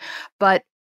this. But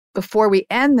before we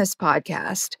end this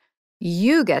podcast,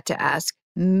 you get to ask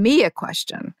me a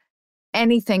question.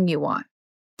 Anything you want.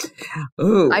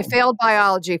 Ooh. I failed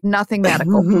biology, nothing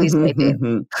medical. Please make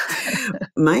it.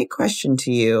 My question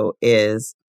to you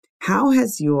is, how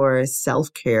has your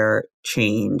self-care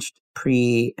changed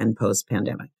pre and post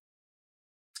pandemic?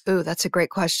 Ooh, that's a great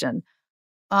question.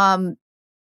 During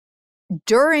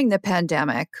the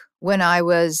pandemic, when I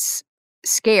was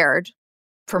scared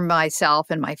for myself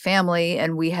and my family,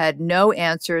 and we had no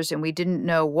answers and we didn't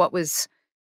know what was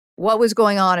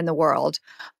going on in the world,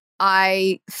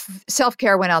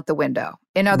 self-care went out the window.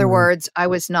 In other words, I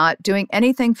was not doing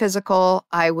anything physical.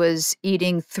 I was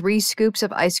eating 3 scoops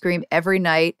of ice cream every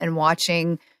night and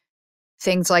watching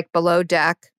things like Below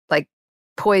Deck, like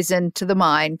Poison to the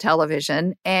Mind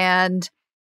television. And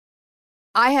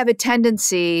I have a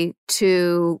tendency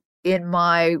to, in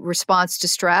my response to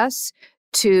stress,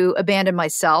 to abandon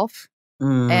myself.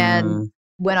 And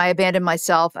when I abandon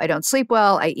myself, I don't sleep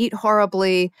well. I eat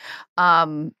horribly.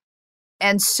 And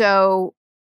so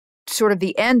sort of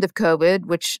the end of COVID,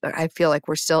 which I feel like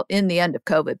we're still in the end of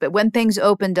COVID, but when things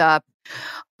opened up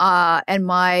and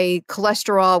my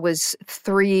cholesterol was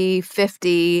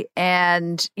 350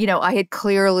 and, I had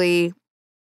clearly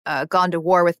gone to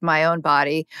war with my own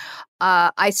body,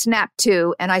 I snapped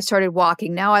to and I started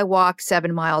walking. Now I walk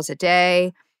 7 miles a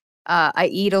day. I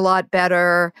eat a lot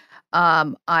better.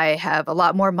 I have a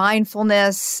lot more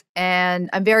mindfulness, and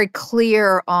I'm very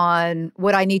clear on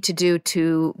what I need to do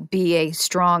to be a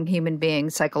strong human being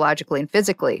psychologically and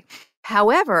physically.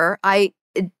 However,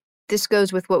 this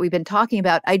goes with what we've been talking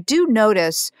about. I do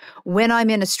notice when I'm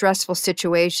in a stressful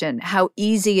situation how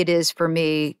easy it is for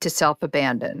me to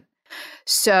self-abandon.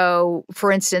 So,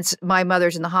 for instance, my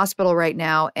mother's in the hospital right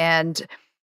now, and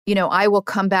I will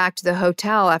come back to the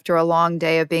hotel after a long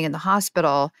day of being in the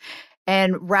hospital.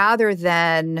 And rather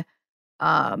than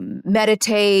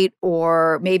meditate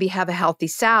or maybe have a healthy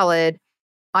salad,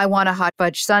 I want a hot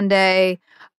fudge sundae.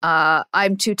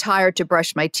 I'm too tired to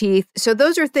brush my teeth. So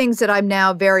those are things that I'm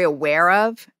now very aware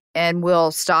of and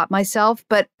will stop myself.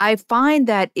 But I find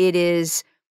that it is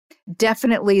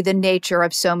definitely the nature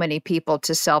of so many people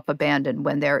to self-abandon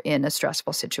when they're in a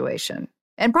stressful situation.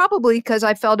 And probably because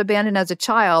I felt abandoned as a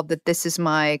child, that this is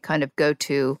my kind of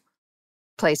go-to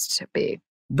place to be.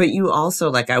 But you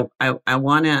also, like, I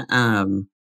want to,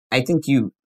 I think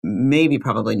you maybe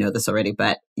probably know this already,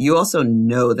 but you also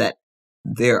know that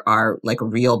there are like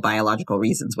real biological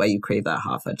reasons why you crave that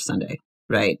hot fudge sundae,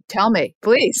 right? Tell me,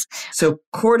 please. So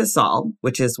cortisol,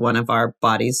 which is one of our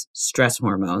body's stress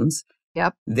hormones,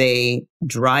 they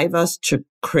drive us to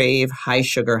crave high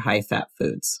sugar, high fat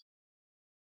foods.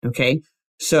 Okay.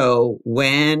 So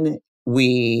when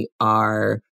we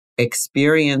are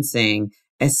experiencing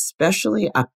especially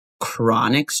a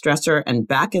chronic stressor. And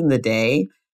back in the day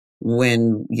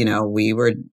when, we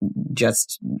were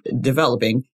just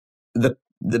developing, the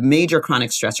major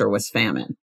chronic stressor was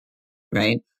famine,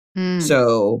 right?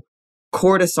 So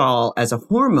cortisol as a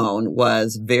hormone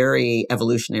was very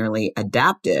evolutionarily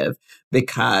adaptive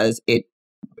because it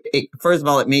first of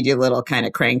all, it made you a little kind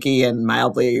of cranky and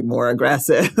mildly more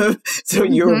aggressive. So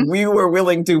we were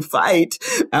willing to fight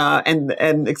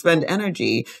and expend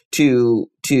energy to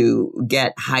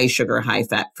get high sugar, high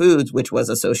fat foods, which was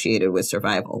associated with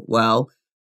survival. Well,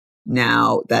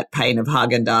 now that pint of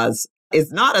Haagen-Dazs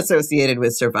is not associated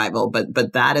with survival,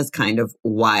 but that is kind of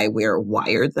why we're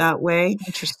wired that way.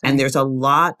 Interesting. And there's a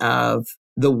lot of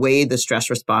the way the stress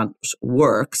response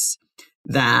works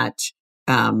that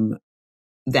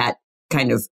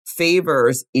kind of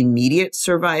favors immediate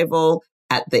survival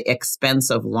at the expense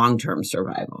of long-term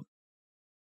survival.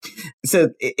 So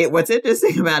what's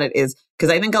interesting about it is,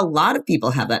 because I think a lot of people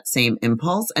have that same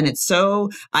impulse, and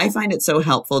I find it so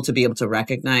helpful to be able to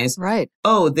recognize, right?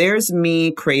 Oh, there's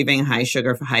me craving high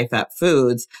sugar, high fat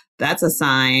foods. That's a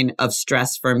sign of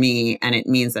stress for me. And it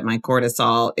means that my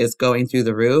cortisol is going through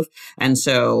the roof. And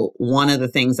so one of the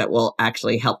things that will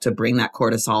actually help to bring that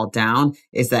cortisol down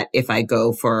is that if I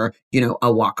go for,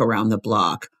 a walk around the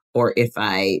block, or if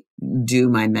I do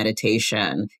my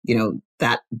meditation,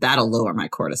 that'll lower my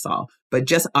cortisol. But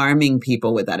just arming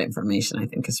people with that information, I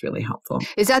think, is really helpful.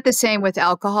 Is that the same with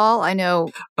alcohol? I know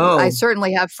I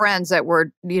certainly have friends that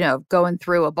were, going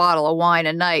through a bottle of wine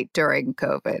a night during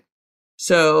COVID.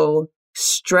 So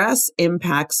stress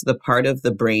impacts the part of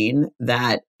the brain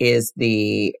that is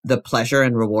the pleasure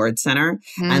and reward center.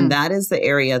 And that is the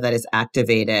area that is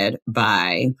activated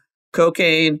by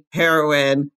cocaine,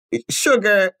 heroin,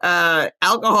 sugar,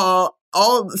 alcohol,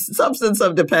 all substance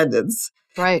of dependence.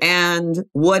 Right. And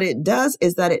what it does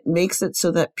is that it makes it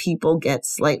so that people get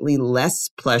slightly less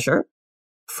pleasure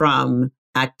from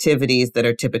activities that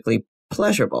are typically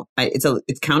pleasurable. It's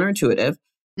counterintuitive.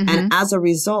 And as a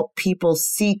result, people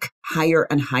seek higher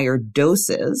and higher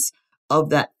doses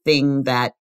of that thing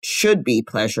that should be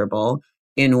pleasurable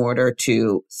in order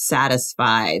to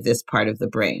satisfy this part of the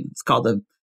brain. It's called the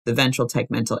ventral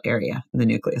tegmental area, the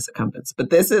nucleus accumbens.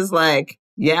 But this is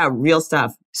real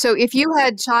stuff. So if you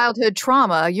had childhood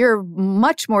trauma, you're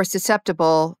much more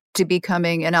susceptible to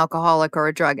becoming an alcoholic or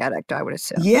a drug addict, I would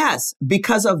assume. Yes,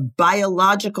 because of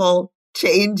biological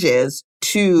changes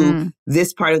to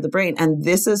this part of the brain. And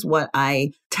this is what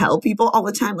I tell people all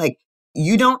the time. Like,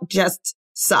 you don't just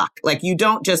suck. Like, you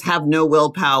don't just have no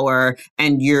willpower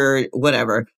and you're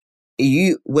whatever.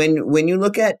 When you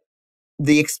look at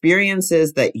the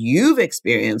experiences that you've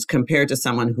experienced compared to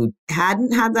someone who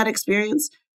hadn't had that experience,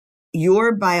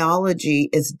 your biology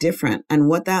is different. And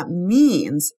what that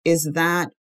means is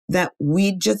that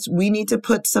we need to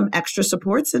put some extra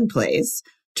supports in place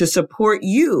to support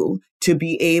you to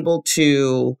be able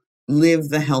to live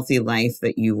the healthy life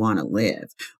that you want to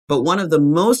live. But one of the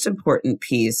most important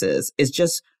pieces is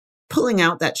just pulling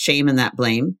out that shame and that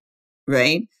blame,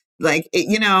 right? Like,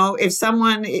 if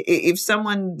someone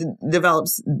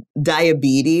develops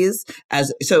diabetes,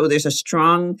 so there's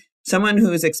someone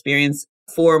who has experienced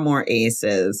 4 more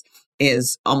ACEs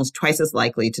is almost twice as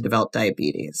likely to develop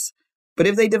diabetes. But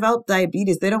if they develop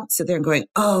diabetes, they don't sit there and going,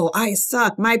 oh, I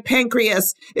suck. My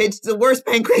pancreas, it's the worst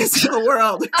pancreas in the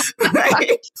world,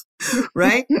 right?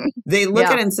 Right? They look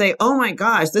at it and say, oh my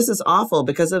gosh, this is awful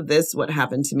because of this, what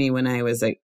happened to me when I was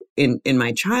in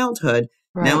my childhood.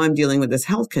 Right. Now I'm dealing with this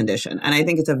health condition. And I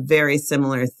think it's a very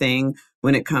similar thing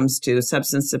when it comes to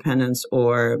substance dependence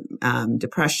or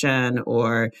depression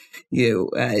or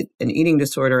an eating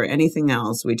disorder or anything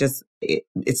else.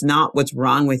 It's not what's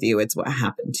wrong with you. It's what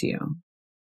happened to you.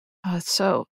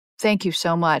 So thank you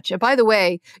so much. And by the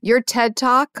way, your TED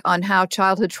Talk on how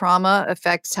childhood trauma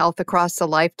affects health across the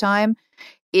lifetime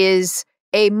is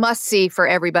a must-see for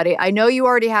everybody. I know you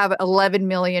already have 11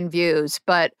 million views,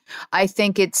 but I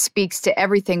think it speaks to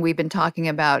everything we've been talking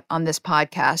about on this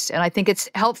podcast. And I think it's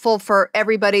helpful for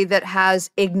everybody that has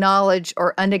acknowledged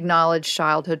or unacknowledged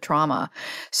childhood trauma.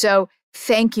 So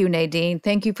thank you, Nadine.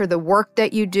 Thank you for the work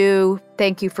that you do.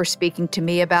 Thank you for speaking to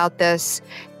me about this.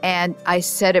 And I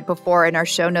said it before in our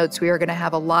show notes, we are going to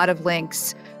have a lot of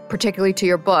links, particularly to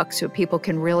your book, so people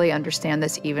can really understand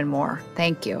this even more.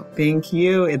 Thank you. Thank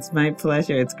you. It's my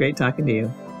pleasure. It's great talking to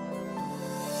you.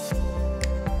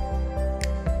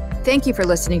 Thank you for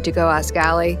listening to Go Ask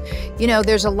Allie.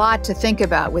 There's a lot to think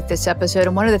about with this episode.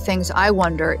 And one of the things I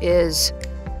wonder is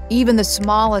even the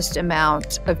smallest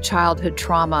amount of childhood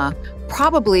trauma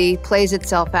probably plays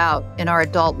itself out in our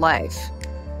adult life.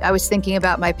 I was thinking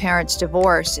about my parents'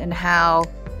 divorce and how,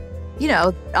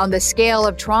 on the scale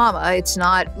of trauma, it's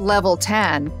not level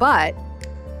 10, but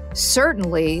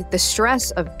certainly the stress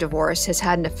of divorce has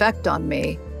had an effect on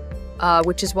me,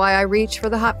 which is why I reach for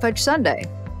the hot fudge sundae.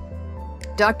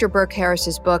 Dr. Burke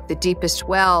Harris's book, The Deepest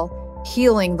Well,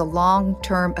 Healing the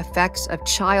Long-Term Effects of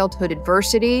Childhood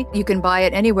Adversity. You can buy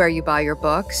it anywhere you buy your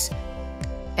books.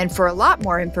 And for a lot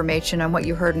more information on what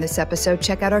you heard in this episode,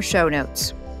 check out our show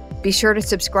notes. Be sure to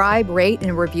subscribe, rate,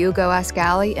 and review Go Ask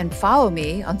Allie, and follow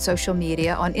me on social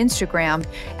media on Instagram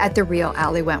at The Real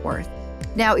Allie Wentworth.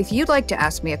 Now, if you'd like to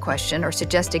ask me a question or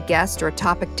suggest a guest or a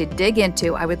topic to dig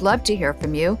into, I would love to hear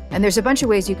from you. And there's a bunch of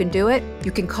ways you can do it.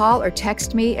 You can call or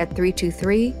text me at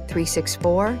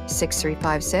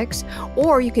 323-364-6356,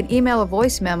 or you can email a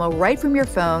voice memo right from your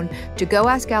phone to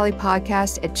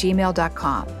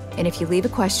goaskalliepodcast@gmail.com. And if you leave a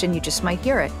question, you just might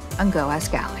hear it on Go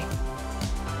Ask Allie.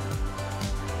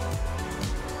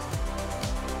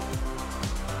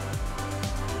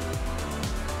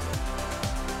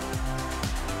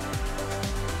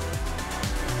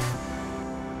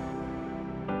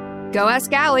 Go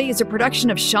Ask Allie is a production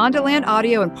of Shondaland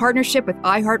Audio in partnership with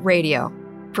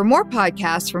iHeartRadio. For more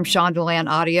podcasts from Shondaland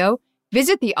Audio,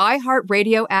 visit the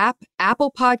iHeartRadio app,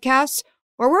 Apple Podcasts,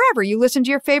 or wherever you listen to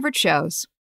your favorite shows.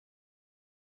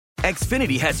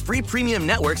 Xfinity has free premium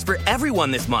networks for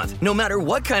everyone this month, no matter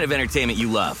what kind of entertainment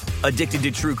you love. Addicted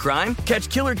to true crime? Catch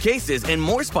killer cases and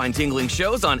more spine-tingling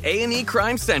shows on A&E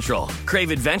Crime Central.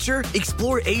 Crave adventure?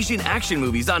 Explore Asian action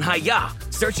movies on Hi-Ya.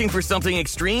 Searching for something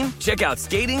extreme? Check out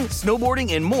skating,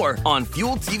 snowboarding, and more on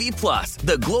Fuel TV Plus,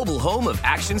 the global home of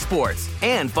action sports.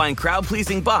 And find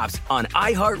crowd-pleasing bops on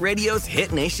iHeartRadio's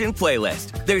Hit Nation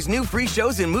playlist. There's new free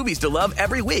shows and movies to love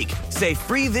every week. Say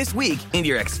free this week in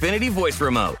your Xfinity voice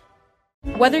remote.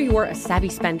 Whether you're a savvy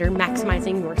spender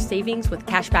maximizing your savings with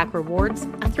cashback rewards,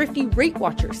 a thrifty rate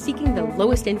watcher seeking the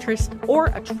lowest interest,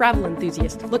 or a travel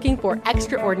enthusiast looking for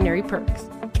extraordinary perks,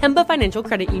 Kemba Financial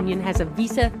Credit Union has a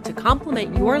visa to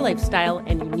complement your lifestyle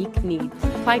and unique needs.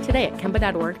 Apply today at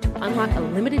Kemba.org to unlock a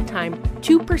limited time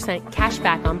 2% cash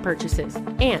back on purchases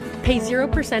and pay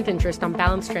 0% interest on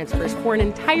balance transfers for an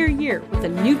entire year with a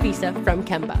new visa from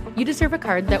Kemba. You deserve a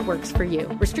card that works for you.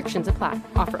 Restrictions apply.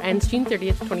 Offer ends June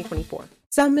 30th, 2024.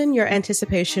 Summon your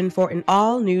anticipation for an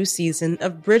all-new season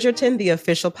of Bridgerton, the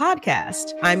official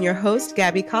podcast. I'm your host,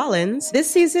 Gabby Collins. This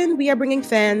season, we are bringing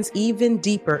fans even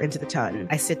deeper into the ton.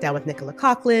 I sit down with Nicola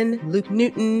Coughlan, Luke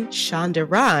Newton, Shonda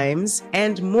Rhimes,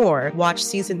 and more. Watch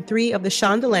season 3 of the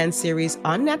Shondaland series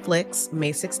on Netflix,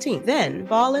 May 16th. Then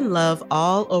fall in love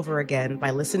all over again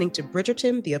by listening to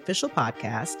Bridgerton, the official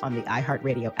podcast on the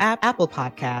iHeartRadio app, Apple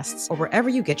Podcasts, or wherever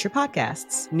you get your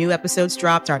podcasts. New episodes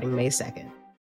drop starting May 2nd.